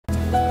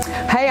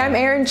Hey, I'm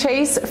Erin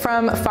Chase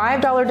from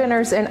 $5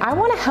 Dinners, and I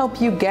want to help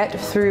you get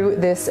through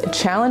this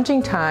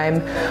challenging time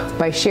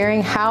by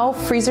sharing how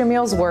freezer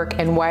meals work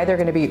and why they're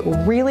going to be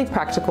really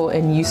practical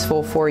and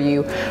useful for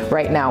you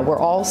right now.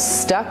 We're all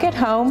stuck at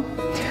home.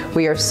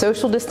 We are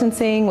social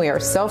distancing, we are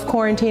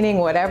self-quarantining,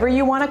 whatever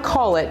you want to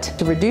call it.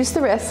 To reduce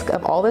the risk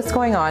of all this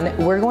going on,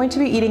 we're going to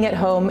be eating at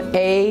home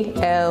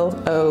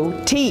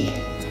A-L-O-T.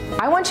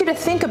 I want you to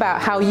think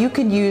about how you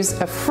could use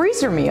a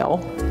freezer meal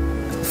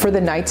for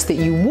the nights that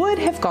you would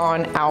have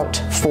gone out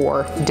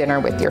for dinner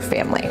with your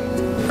family.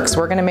 So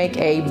we're gonna make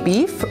a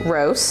beef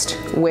roast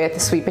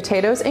with sweet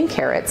potatoes and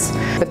carrots.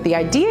 But the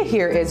idea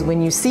here is when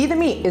you see the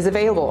meat is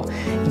available,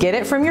 get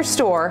it from your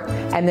store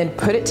and then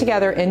put it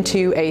together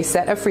into a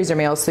set of freezer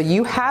meals so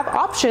you have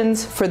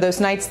options for those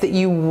nights that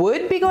you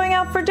would be going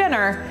out for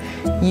dinner.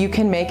 You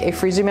can make a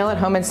freezer meal at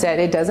home instead.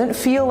 It doesn't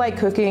feel like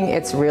cooking,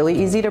 it's really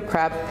easy to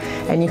prep,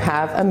 and you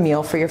have a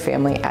meal for your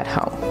family at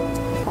home.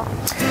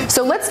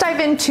 So let's dive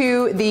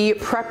into the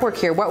prep work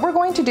here. What we're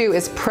going to do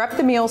is prep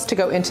the meals to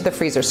go into the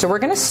freezer. So we're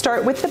gonna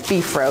start with the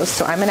beef roast.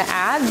 So I'm gonna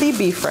add the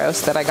beef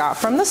roast that I got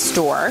from the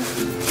store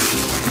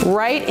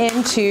right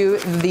into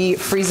the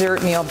freezer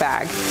meal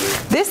bag.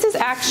 This is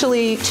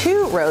actually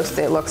 2 roasts,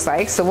 it looks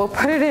like. So we'll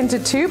put it into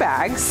 2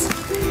 bags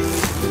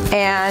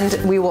and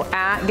we will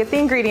get the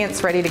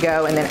ingredients ready to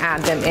go and then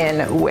add them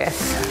in with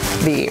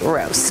the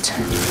roast.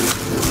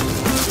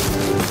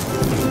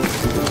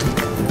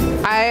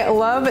 I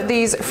love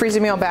these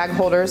freezer meal bag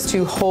holders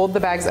to hold the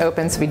bags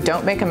open so we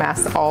don't make a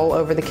mess all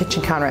over the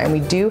kitchen counter, and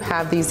we do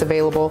have these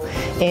available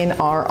in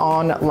our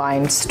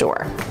online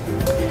store.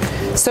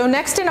 So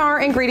next in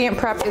our ingredient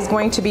prep is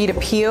going to be to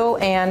peel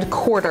and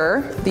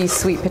quarter these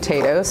sweet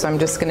potatoes. So I'm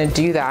just gonna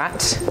do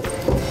that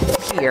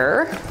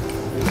here.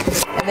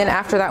 And then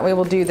after that we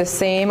will do the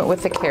same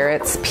with the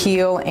carrots.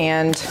 Peel,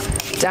 and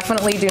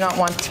definitely do not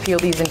want to peel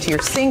these into your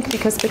sink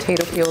because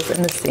potato peels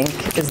in the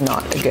sink is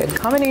not a good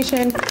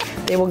combination.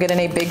 They will get in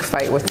a big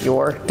fight with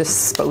your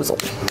disposal.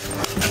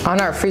 On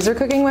our freezer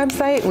cooking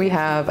website, we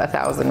have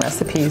 1,000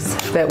 recipes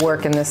that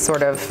work in this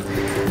sort of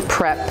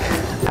prep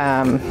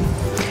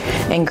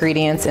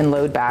ingredients in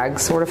load bag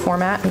sort of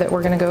format that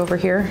we're gonna go over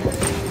here.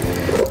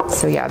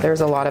 So yeah,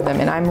 there's a lot of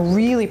them, and I'm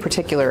really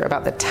particular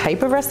about the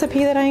type of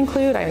recipe that I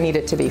include. I need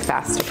it to be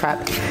fast to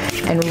prep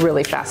and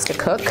really fast to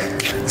cook.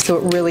 So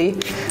it really,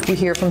 we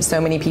hear from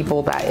so many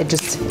people that it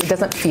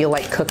doesn't feel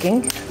like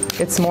cooking.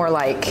 It's more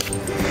like,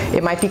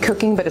 it might be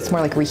cooking, but it's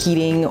more like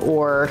reheating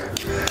or,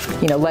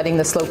 letting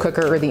the slow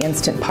cooker or the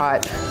Instant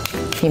Pot,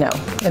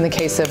 in the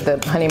case of the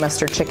honey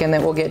mustard chicken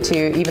that we'll get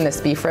to, even this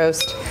beef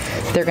roast,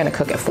 they're gonna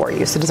cook it for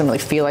you. So it doesn't really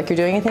feel like you're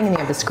doing anything, and you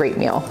have this great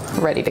meal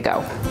ready to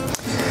go.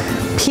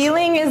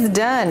 Peeling is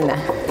done.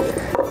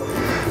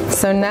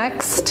 So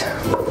next,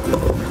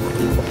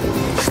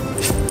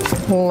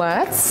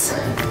 let's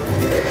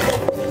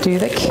do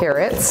the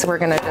carrots. We're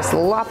gonna just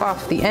lop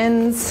off the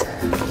ends.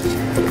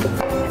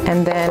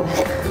 And then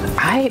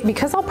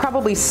because I'll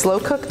probably slow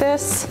cook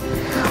this,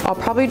 I'll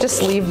probably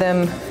just leave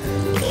them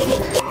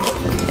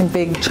in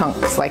big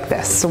chunks like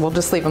this. So we'll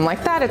just leave them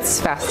like that.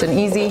 It's fast and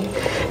easy.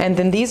 And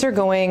then these are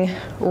going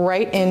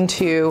right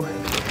into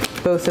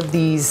both of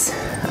these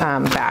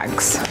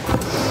bags.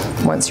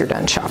 Once you're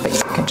done chopping,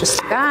 you can just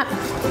do that.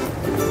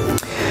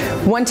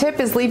 One tip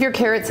is leave your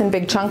carrots in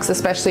big chunks,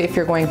 especially if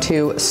you're going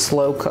to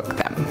slow cook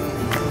them.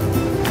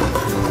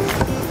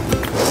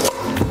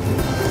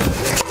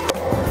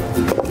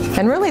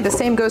 And really the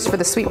same goes for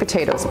the sweet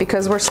potatoes.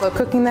 Because we're slow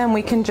cooking them,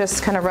 we can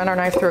just kind of run our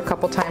knife through a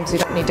couple times. You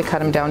don't need to cut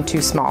them down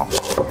too small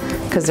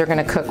because they're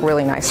gonna cook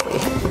really nicely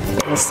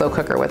in the slow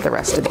cooker with the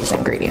rest of these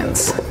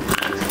ingredients.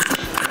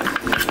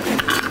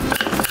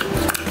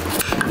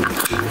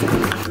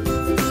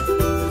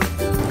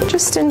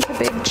 Just into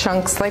big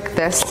chunks like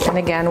this, and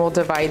again we'll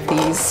divide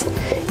these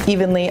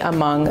evenly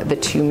among the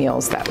 2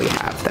 meals that we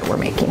have that we're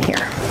making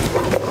here.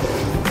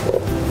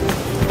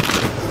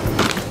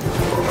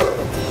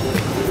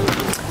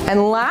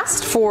 And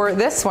last for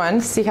this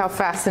one, see how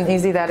fast and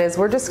easy that is,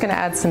 we're just gonna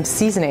add some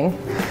seasoning.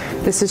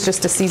 This is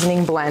just a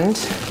seasoning blend.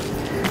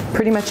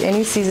 Pretty much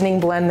any seasoning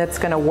blend that's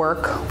gonna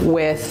work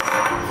with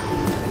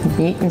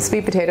meat and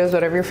sweet potatoes,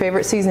 whatever your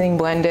favorite seasoning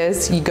blend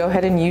is, you go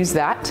ahead and use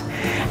that.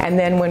 And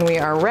then when we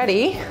are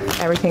ready,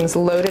 everything's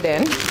loaded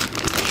in,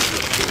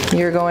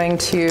 you're going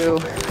to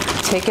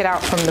take it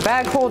out from the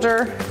bag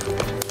holder,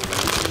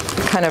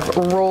 kind of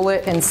roll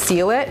it and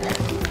seal it.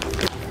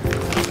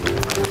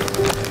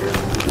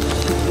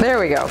 There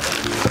we go.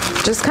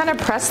 Just kind of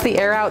press the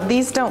air out.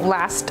 These don't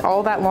last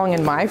all that long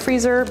in my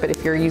freezer, but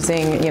if you're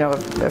using,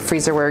 a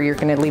freezer where you're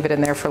gonna leave it in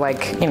there for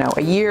like,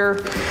 a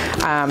year,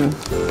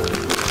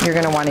 you're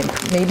gonna want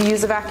to maybe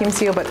use a vacuum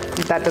seal, but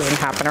that doesn't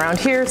happen around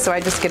here. So I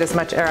just get as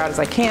much air out as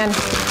I can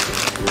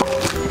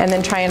and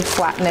then try and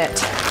flatten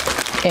it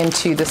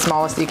into the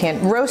smallest you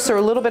can. Roasts are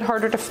a little bit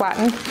harder to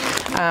flatten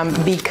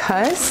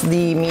because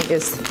the meat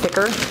is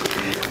thicker.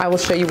 I will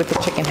show you with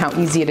the chicken how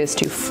easy it is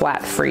to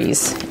flat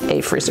freeze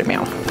a freezer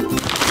meal.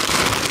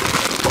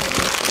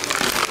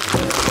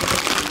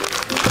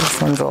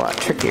 This one's a lot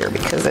trickier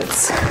because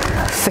it's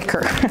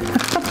thicker.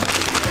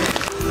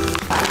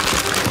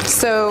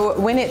 So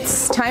when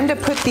it's time to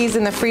put these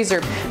in the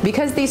freezer,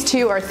 because these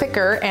two are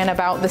thicker and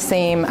about the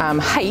same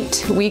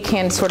height, we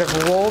can sort of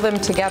roll them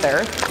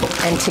together,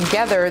 and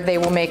together they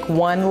will make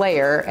one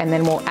layer, and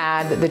then we'll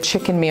add the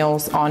chicken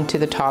meals onto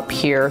the top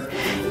here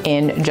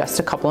in just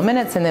a couple of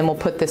minutes, and then we'll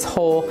put this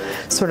whole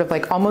sort of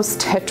like almost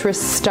Tetris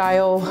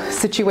style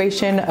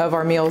situation of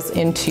our meals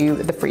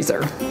into the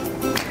freezer.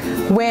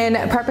 When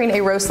prepping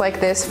a roast like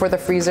this for the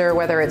freezer,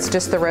 whether it's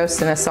just the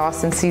roast and a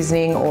sauce and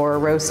seasoning or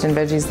roast and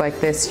veggies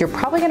like this, you're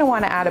probably going to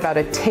want to add about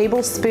a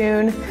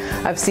tablespoon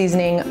of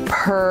seasoning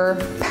per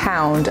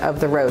pound of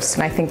the roast.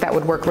 And I think that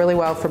would work really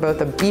well for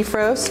both a beef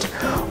roast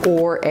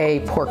or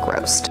a pork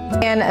roast.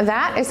 And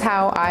that is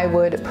how I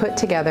would put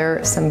together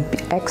some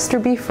extra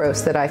beef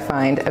roast that I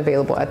find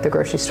available at the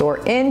grocery store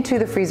into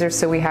the freezer,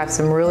 so we have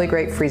some really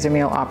great freezer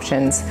meal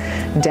options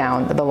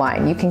down the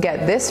line. You can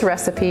get this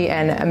recipe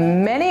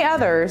and many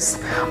others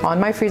on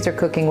my freezer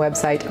cooking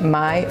website,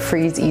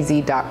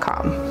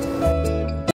 myfreezeeasy.com.